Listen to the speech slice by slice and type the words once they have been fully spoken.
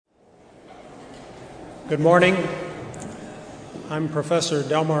Good morning. I'm Professor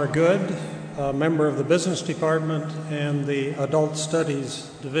Delmar Good, a member of the Business Department and the Adult Studies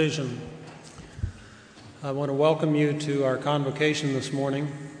Division. I want to welcome you to our convocation this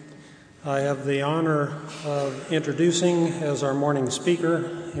morning. I have the honor of introducing as our morning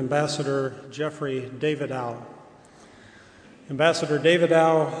speaker, Ambassador Jeffrey Davidow. Ambassador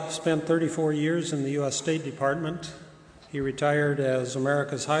Davidow spent 34 years in the U.S. State Department. He retired as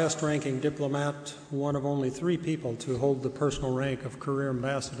America's highest-ranking diplomat, one of only 3 people to hold the personal rank of career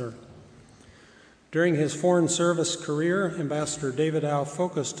ambassador. During his foreign service career, Ambassador Davidow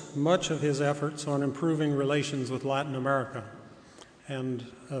focused much of his efforts on improving relations with Latin America. And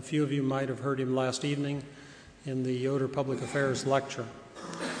a few of you might have heard him last evening in the Yoder Public Affairs lecture.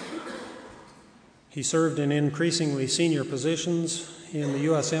 He served in increasingly senior positions in the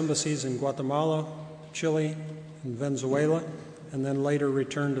U.S. embassies in Guatemala, Chile, and Venezuela, and then later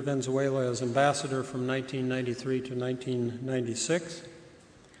returned to Venezuela as ambassador from 1993 to 1996.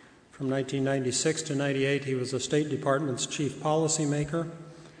 From 1996 to 98, he was the State Department's chief policymaker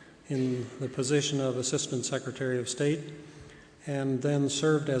in the position of Assistant Secretary of State, and then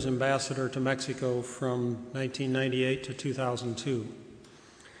served as ambassador to Mexico from 1998 to 2002.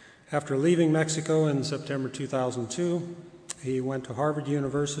 After leaving Mexico in September 2002, he went to Harvard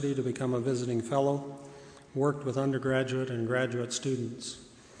University to become a visiting fellow, worked with undergraduate and graduate students.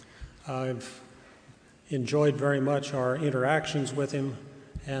 I've enjoyed very much our interactions with him,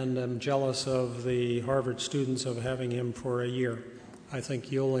 and I'm jealous of the Harvard students of having him for a year. I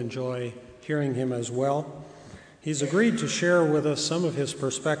think you'll enjoy hearing him as well. He's agreed to share with us some of his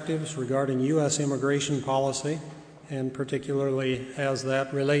perspectives regarding U.S. immigration policy, and particularly as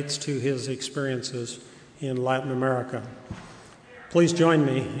that relates to his experiences in Latin America. Please join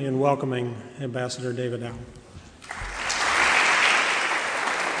me in welcoming Ambassador Davidow.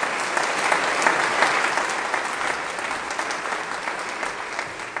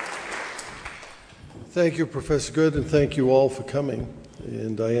 Thank you, Professor Good, and thank you all for coming.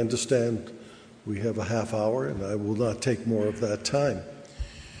 And I understand we have a half hour, and I will not take more of that time.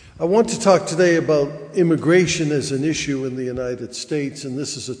 I want to talk today about immigration as an issue in the United States, and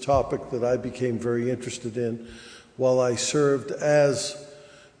this is a topic that I became very interested in while I served as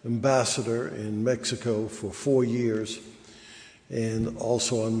ambassador in Mexico for 4 years. And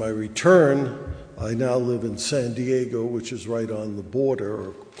also on my return, I now live in San Diego, which is right on the border,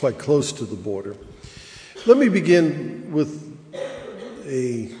 or quite close to the border. Let me begin with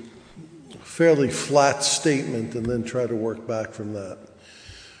a fairly flat statement and then try to work back from that.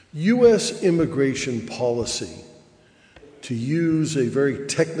 U.S. immigration policy, to use a very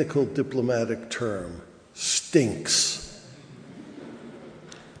technical diplomatic term, stinks.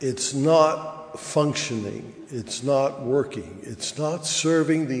 It's not functioning. It's not working. It's not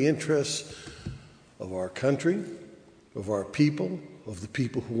serving the interests of our country, of our people, of the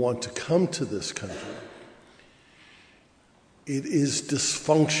people who want to come to this country. It is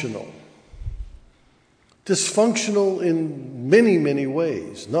dysfunctional. Dysfunctional in many, many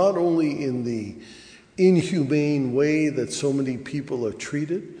ways, not only in the inhumane way that so many people are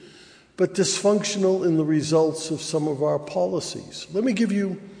treated, but dysfunctional in the results of some of our policies. Let me give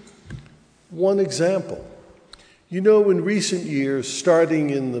you one example. You know, in recent years,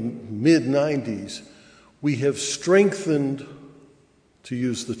 starting in the mid-90s, we have strengthened, to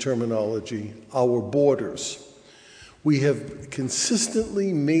use the terminology, our borders. We have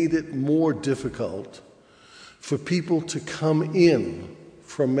consistently made it more difficult for people to come in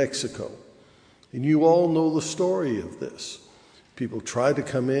from Mexico. And you all know the story of this. People try to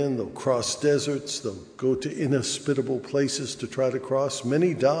come in, they'll cross deserts, they'll go to inhospitable places to try to cross.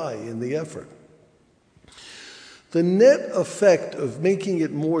 Many die in the effort. The net effect of making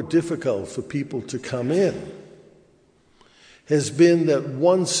it more difficult for people to come in has been that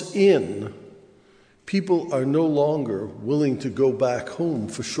once in, people are no longer willing to go back home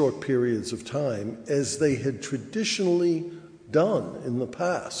for short periods of time as they had traditionally done in the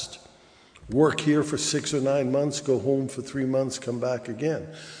past. Work here for 6 or 9 months, go home for 3 months, come back again.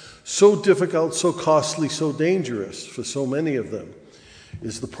 So difficult, so costly, so dangerous for so many of them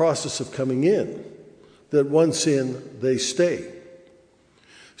is the process of coming in that once in, they stay.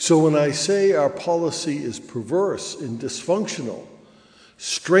 So when I say our policy is perverse and dysfunctional,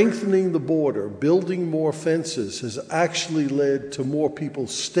 strengthening the border, building more fences has actually led to more people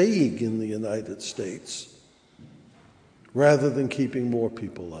staying in the United States rather than keeping more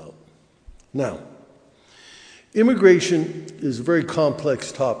people out. Now, immigration is a very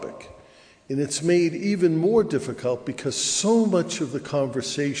complex topic, and it's made even more difficult because so much of the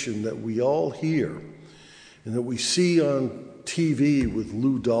conversation that we all hear and that we see on TV with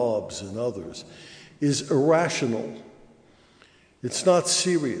Lou Dobbs and others is irrational. It's not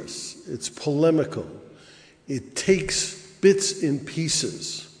serious. It's polemical. It takes bits and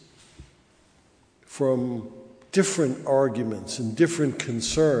pieces from different arguments and different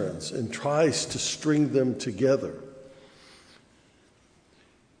concerns and tries to string them together.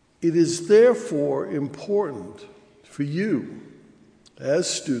 It is therefore important for you, as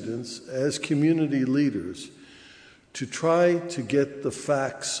students, as community leaders, to try to get the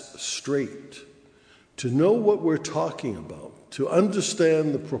facts straight, to know what we're talking about, to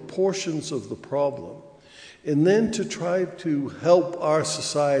understand the proportions of the problem, and then to try to help our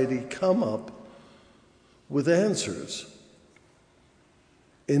society come up with answers,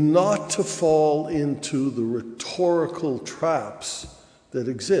 and not to fall into the rhetorical traps that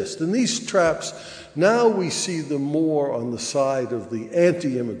exist. And these traps, now we see them more on the side of the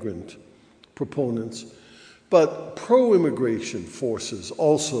anti-immigrant proponents, but pro-immigration forces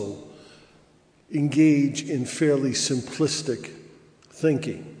also engage in fairly simplistic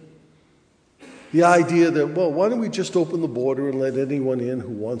thinking. The idea that, well, why don't we just open the border and let anyone in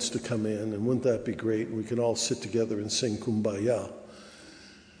who wants to come in, and wouldn't that be great? And we can all sit together and sing Kumbaya.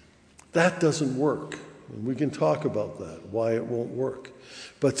 That doesn't work. And we can talk about that, why it won't work.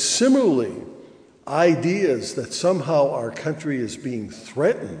 But similarly, ideas that somehow our country is being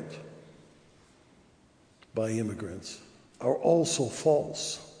threatened by immigrants are also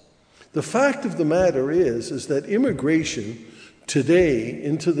false. The fact of the matter is that immigration today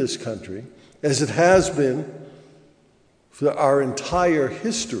into this country, as it has been for our entire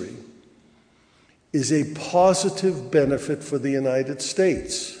history, is a positive benefit for the United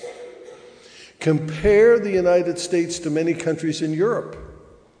States. Compare the United States to many countries in Europe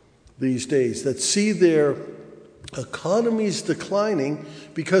these days that see their economies declining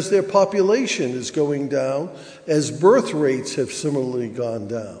because their population is going down as birth rates have similarly gone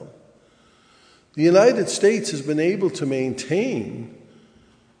down. The United States has been able to maintain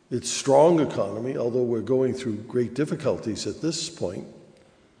its strong economy, although we're going through great difficulties at this point,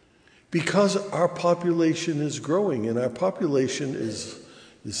 because our population is growing, and our population is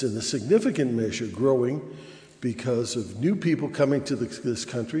in a significant measure growing because of new people coming to this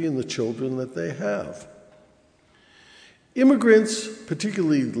country and the children that they have. Immigrants,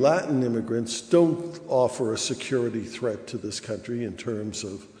 particularly Latin immigrants, don't offer a security threat to this country in terms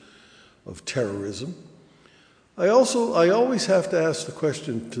of terrorism. I always have to ask the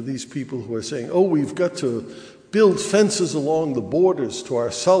question to these people who are saying, oh, we've got to build fences along the borders to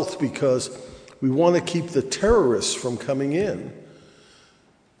our south because we want to keep the terrorists from coming in.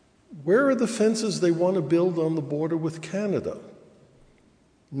 Where are the fences they want to build on the border with Canada?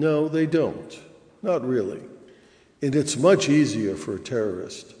 No, they don't. Not really. And it's much easier for a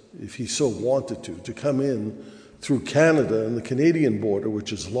terrorist, if he so wanted to come in through Canada and the Canadian border,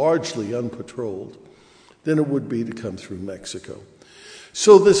 which is largely unpatrolled, than it would be to come through Mexico.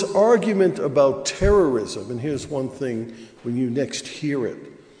 So this argument about terrorism, and here's one thing when you next hear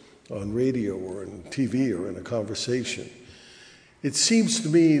it on radio or on TV or in a conversation, it seems to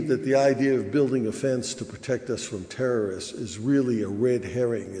me that the idea of building a fence to protect us from terrorists is really a red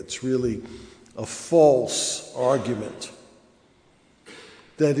herring. It's really a false argument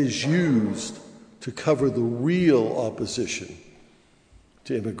that is used to cover the real opposition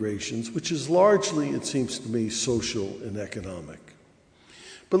to immigrations, which is largely, it seems to me, social and economic.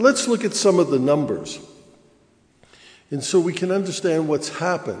 But let's look at some of the numbers, and so we can understand what's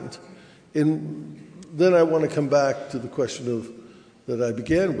happened. And then I want to come back to the question that I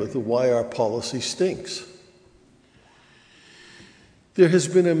began with, of why our policy stinks. There has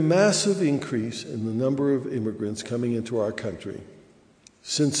been a massive increase in the number of immigrants coming into our country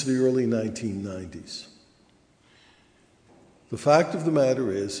since the early 1990s. The fact of the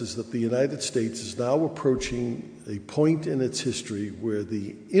matter is that the United States is now approaching a point in its history where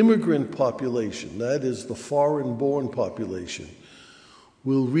the immigrant population, that is the foreign-born population,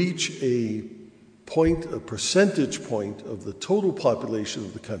 will reach a percentage point of the total population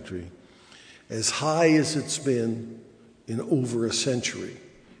of the country as high as it's been in over a century,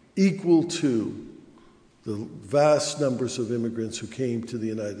 equal to the vast numbers of immigrants who came to the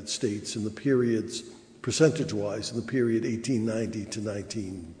United States in the periods, percentage-wise, in the period 1890 to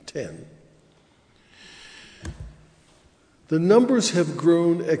 1910. The numbers have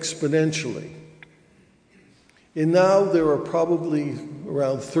grown exponentially. And now there are probably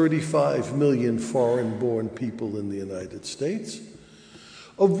around 35 million foreign-born people in the United States,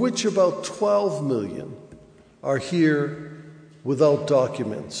 of which about 12 million are here without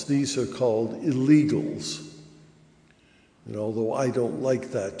documents. These are called illegals. And although I don't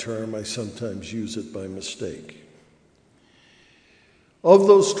like that term, I sometimes use it by mistake. Of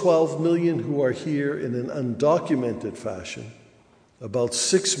those 12 million who are here in an undocumented fashion, about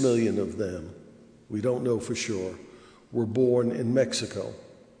 6 million of them, we don't know for sure, were born in Mexico.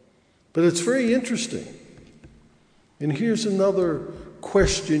 But it's very interesting. And here's another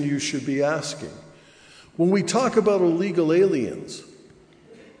question you should be asking. When we talk about illegal aliens,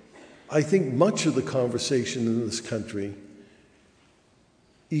 I think much of the conversation in this country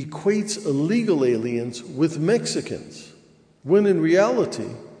equates illegal aliens with Mexicans, when in reality,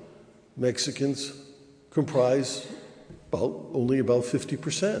 Mexicans comprise only about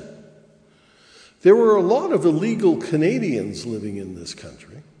 50%. There were a lot of illegal Canadians living in this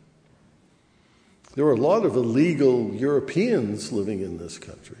country. There were a lot of illegal Europeans living in this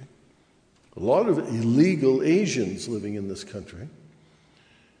country. A lot of illegal Asians living in this country.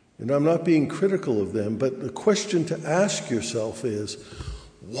 And I'm not being critical of them, but the question to ask yourself is,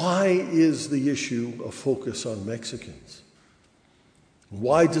 why is the issue a focus on Mexicans?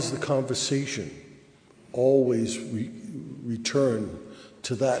 Why does the conversation always return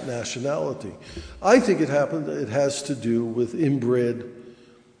to that nationality? I think it has to do with inbred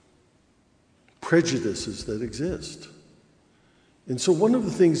prejudices that exist. And so one of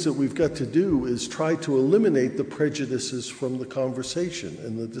the things that we've got to do is try to eliminate the prejudices from the conversation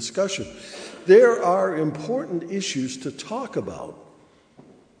and the discussion. There are important issues to talk about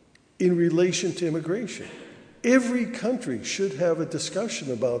in relation to immigration. Every country should have a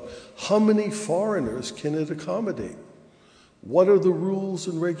discussion about how many foreigners can it accommodate? What are the rules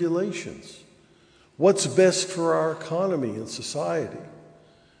and regulations? What's best for our economy and society?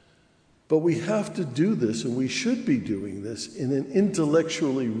 But we have to do this, and we should be doing this, in an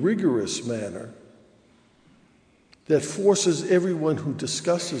intellectually rigorous manner that forces everyone who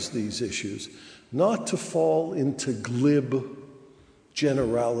discusses these issues not to fall into glib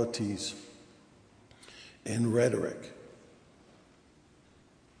generalities and rhetoric.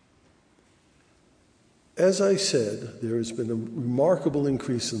 As I said, there has been a remarkable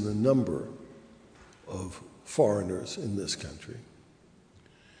increase in the number of foreigners in this country.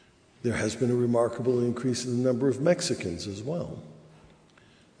 There has been a remarkable increase in the number of Mexicans as well,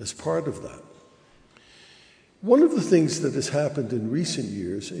 as part of that. One of the things that has happened in recent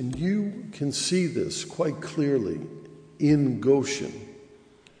years, and you can see this quite clearly in Goshen,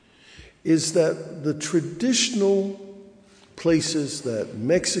 is that the traditional places that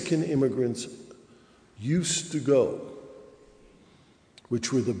Mexican immigrants used to go,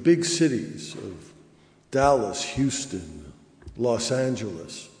 which were the big cities of Dallas, Houston, Los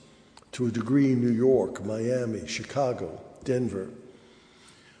Angeles, to a degree New York, Miami, Chicago, Denver.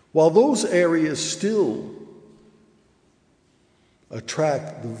 While those areas still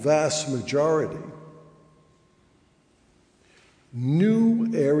attract the vast majority, new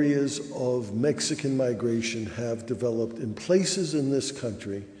areas of Mexican migration have developed in places in this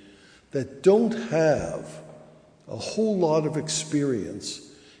country that don't have a whole lot of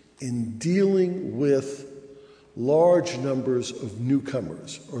experience in dealing with large numbers of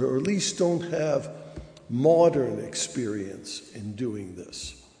newcomers, or at least don't have modern experience in doing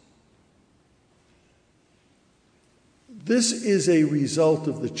this. This is a result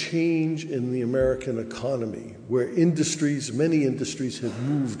of the change in the American economy, where many industries have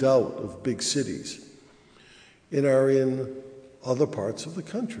moved out of big cities and are in other parts of the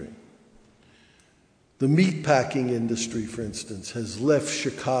country. The meatpacking industry, for instance, has left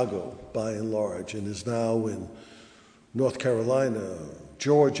Chicago by and large and is now in North Carolina,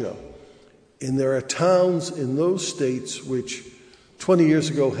 Georgia. And there are towns in those states which 20 years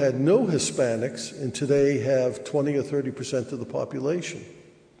ago had no Hispanics and today have 20 or 30% of the population.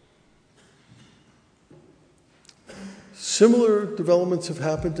 Similar developments have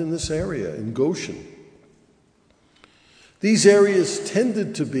happened in this area, in Goshen. These areas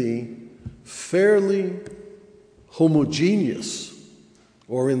tended to be fairly homogeneous,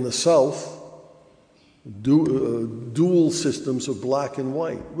 or in the South, dual systems of black and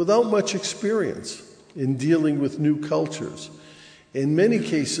white, without much experience in dealing with new cultures. In many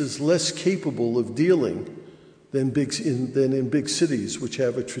cases, less capable of dealing than in big cities, which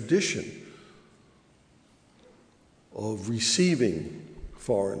have a tradition of receiving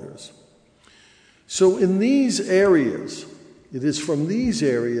foreigners. So in these areas, it is from these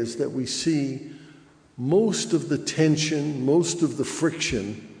areas that we see most of the tension, most of the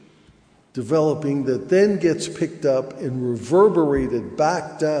friction developing that then gets picked up and reverberated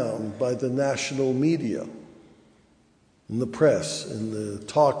back down by the national media and the press and the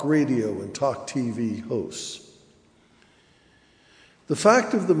talk radio and talk TV hosts. The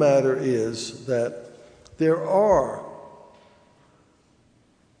fact of the matter is that there are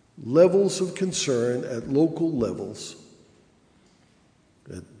levels of concern at local levels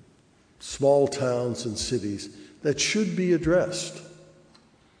small towns and cities that should be addressed.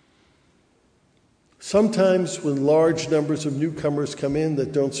 Sometimes when large numbers of newcomers come in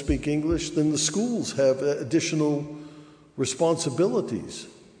that don't speak English, then the schools have additional responsibilities,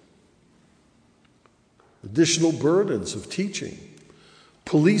 additional burdens of teaching.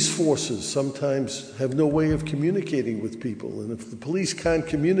 Police forces sometimes have no way of communicating with people, and if the police can't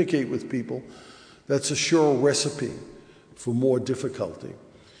communicate with people, that's a sure recipe for more difficulty.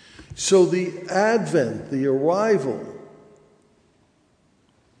 So the advent, the arrival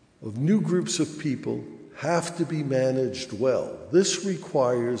of new groups of people have to be managed well. This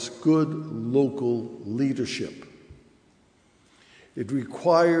requires good local leadership. It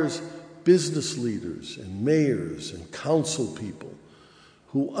requires business leaders and mayors and council people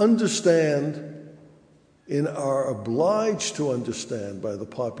who understand and are obliged to understand by the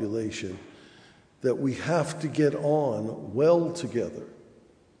population that we have to get on well together.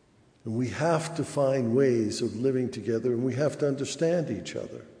 And we have to find ways of living together, and we have to understand each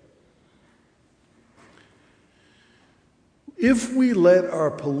other. If we let our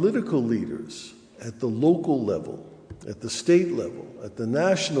political leaders at the local level, at the state level, at the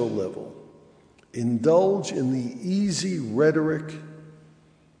national level, indulge in the easy rhetoric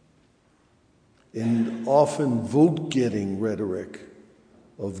and often vote-getting rhetoric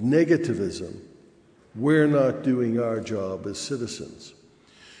of negativism, we're not doing our job as citizens.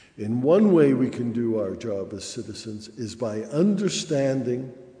 And one way we can do our job as citizens is by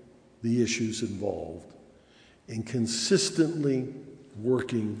understanding the issues involved and consistently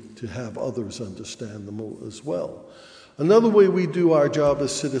working to have others understand them as well. Another way we do our job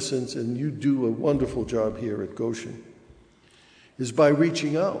as citizens, and you do a wonderful job here at Goshen, is by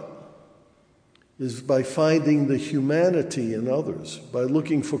reaching out, is by finding the humanity in others, by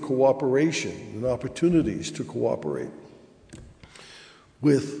looking for cooperation and opportunities to cooperate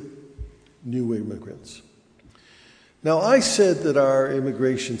with new immigrants. Now, I said that our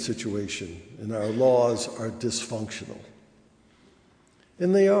immigration situation and our laws are dysfunctional.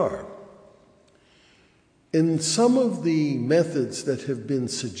 And they are. And some of the methods that have been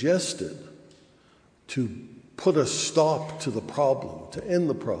suggested to put a stop to the problem, to end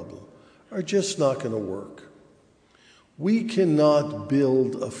the problem, are just not going to work. We cannot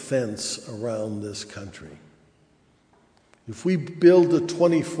build a fence around this country. If we build a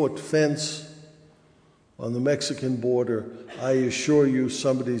 20-foot fence on the Mexican border, I assure you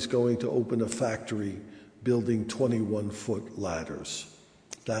somebody's going to open a factory building 21-foot ladders.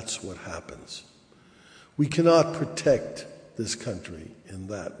 That's what happens. We cannot protect this country in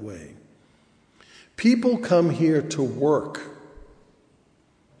that way. People come here to work.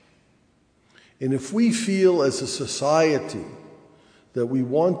 And if we feel as a society that we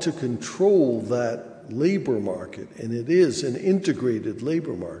want to control that labor market, and it is an integrated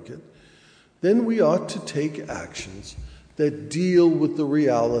labor market, then we ought to take actions that deal with the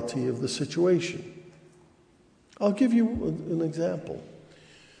reality of the situation. I'll give you an example.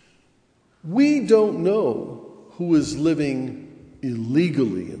 We don't know who is living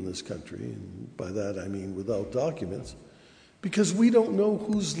illegally in this country, and by that I mean without documents, because we don't know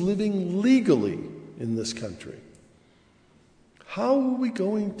who's living legally in this country. How are we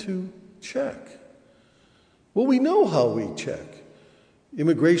going to check? Well, we know how we check.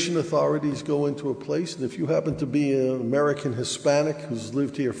 Immigration authorities go into a place, and if you happen to be an American Hispanic who's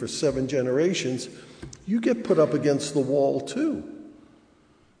lived here for 7 generations, you get put up against the wall too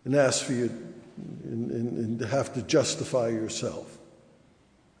and ask for you and have to justify yourself.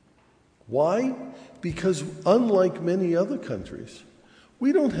 Why? Because unlike many other countries,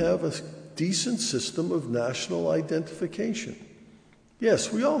 we don't have a decent system of national identification.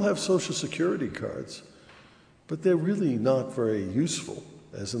 Yes, we all have Social Security cards, but they're really not very useful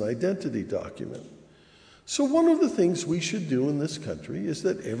as an identity document. So one of the things we should do in this country is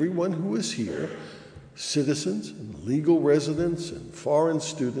that everyone who is here, citizens and legal residents and foreign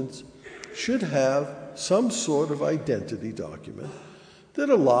students, should have some sort of identity document that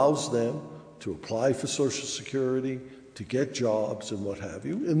allows them to apply for Social Security, to get jobs and what have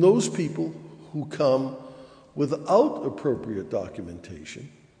you. And those people who come without appropriate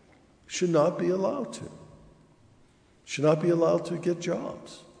documentation should not be allowed to get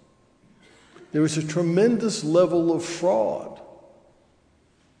jobs. There is a tremendous level of fraud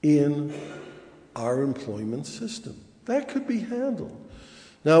in our employment system. That could be handled.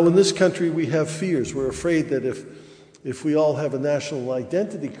 Now, in this country, we have fears. We're afraid that if we all have a national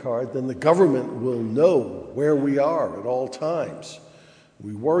identity card, then the government will know where we are at all times.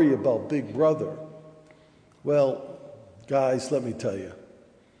 We worry about Big Brother. Well, guys, let me tell you,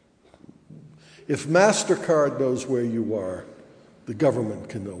 if MasterCard knows where you are, the government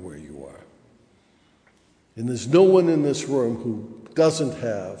can know where you are. And there's no one in this room who doesn't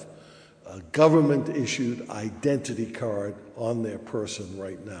have a government-issued identity card on their person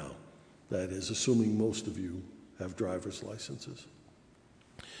right now. That is, assuming most of you have driver's licenses.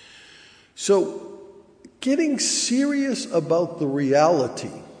 So, getting serious about the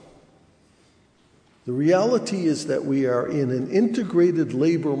reality is that we are in an integrated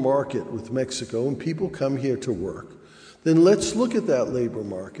labor market with Mexico and people come here to work. Then let's look at that labor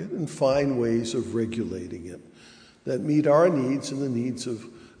market and find ways of regulating it that meet our needs and the needs of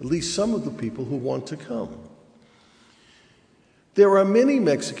at least some of the people who want to come. There are many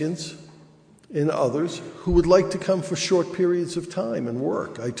Mexicans and others who would like to come for short periods of time and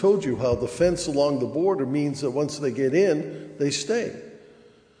work. I told you how the fence along the border means that once they get in, they stay.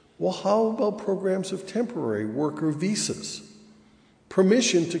 Well, how about programs of temporary worker visas?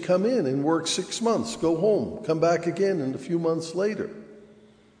 Permission to come in and work 6 months, go home, come back again in a few months later.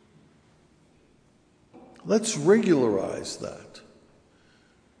 Let's regularize that.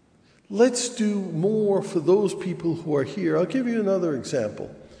 Let's do more for those people who are here. I'll give you another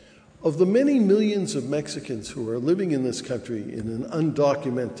example. Of the many millions of Mexicans who are living in this country in an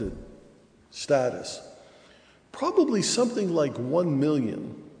undocumented status, probably something like 1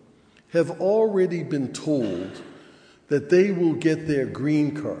 million have already been told that they will get their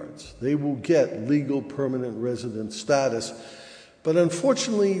green cards. They will get legal permanent resident status. But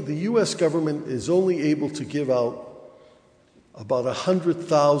unfortunately, the U.S. government is only able to give out about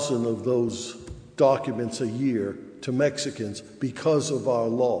 100,000 of those documents a year to Mexicans because of our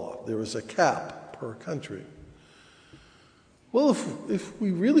law. There is a cap per country. Well, if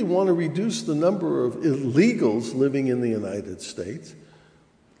we really want to reduce the number of illegals living in the United States,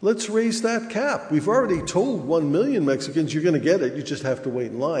 let's raise that cap. We've already told 1 million Mexicans you're going to get it, you just have to wait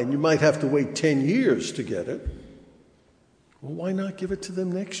in line. You might have to wait 10 years to get it. Well, why not give it to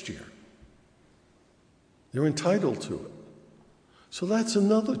them next year? They're entitled to it. So that's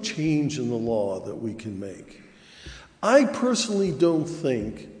another change in the law that we can make. I personally don't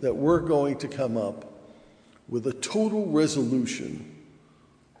think that we're going to come up with a total resolution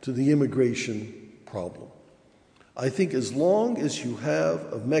to the immigration problem. I think as long as you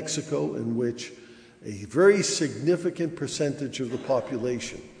have a Mexico in which a very significant percentage of the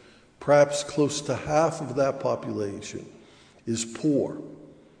population, perhaps close to half of that population, is poor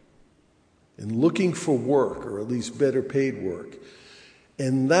and looking for work, or at least better paid work,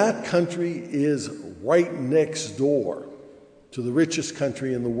 and that country is right next door to the richest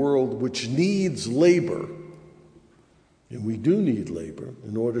country in the world, which needs labor, and we do need labor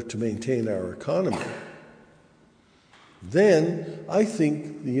in order to maintain our economy, then I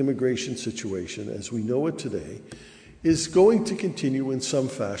think the immigration situation, as we know it today, is going to continue in some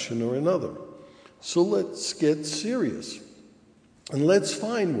fashion or another. So let's get serious, and let's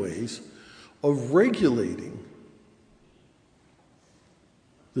find ways of regulating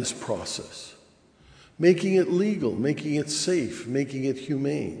this process, making it legal, making it safe, making it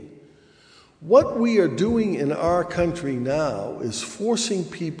humane. What we are doing in our country now is forcing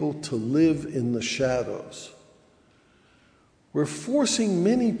people to live in the shadows. We're forcing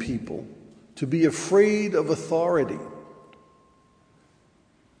many people to be afraid of authority.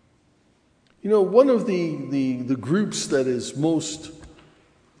 You know, one of the groups that is most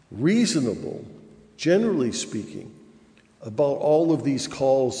reasonable, generally speaking, about all of these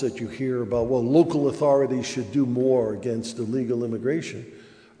calls that you hear about, well, local authorities should do more against illegal immigration,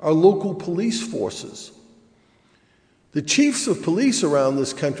 are local police forces. The chiefs of police around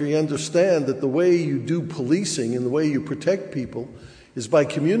this country understand that the way you do policing and the way you protect people is by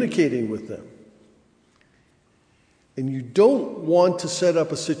communicating with them. And you don't want to set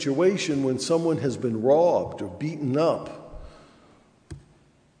up a situation when someone has been robbed or beaten up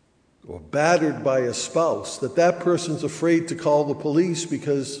or battered by a spouse, that person's afraid to call the police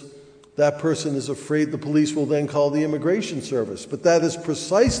because that person is afraid the police will then call the immigration service. But that is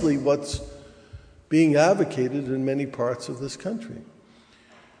precisely what's being advocated in many parts of this country.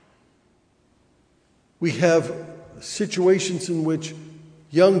 We have situations in which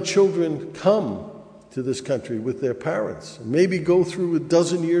young children come to this country with their parents, and maybe go through a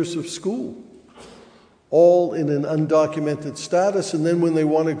dozen years of school, all in an undocumented status, and then when they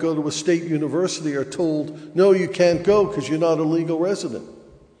want to go to a state university are told, no, you can't go because you're not a legal resident.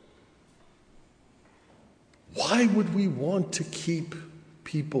 Why would we want to keep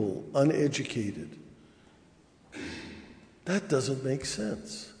people uneducated? That doesn't make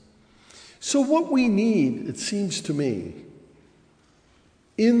sense. So what we need, it seems to me,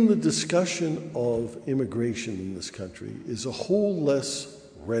 in the discussion of immigration in this country is a whole less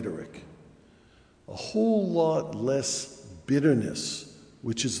rhetoric, a whole lot less bitterness,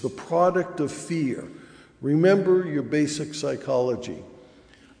 which is the product of fear. Remember your basic psychology.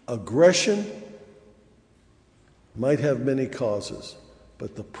 Aggression might have many causes,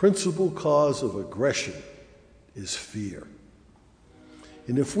 but the principal cause of aggression is fear.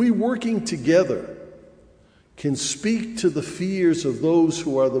 And if we, working together, can speak to the fears of those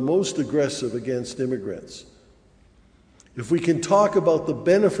who are the most aggressive against immigrants, if we can talk about the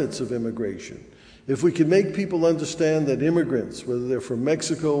benefits of immigration, if we can make people understand that immigrants, whether they're from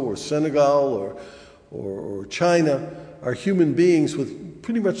Mexico or Senegal or China, are human beings with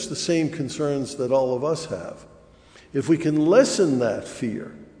pretty much the same concerns that all of us have, if we can lessen that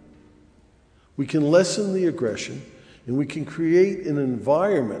fear, we can lessen the aggression, and we can create an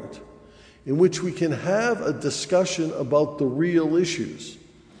environment in which we can have a discussion about the real issues.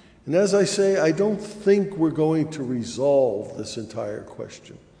 And as I say, I don't think we're going to resolve this entire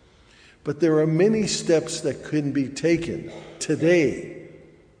question. But there are many steps that can be taken today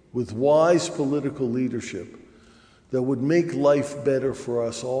with wise political leadership that would make life better for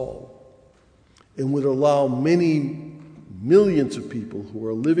us all and would allow many millions of people who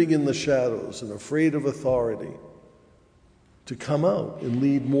are living in the shadows and afraid of authority to come out and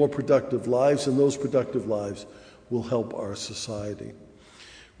lead more productive lives, and those productive lives will help our society.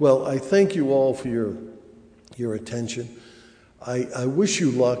 Well, I thank you all for your attention. I wish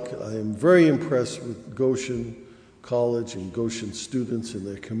you luck. I am very impressed with Goshen College and Goshen students and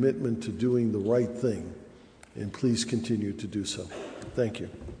their commitment to doing the right thing, and please continue to do so. Thank you.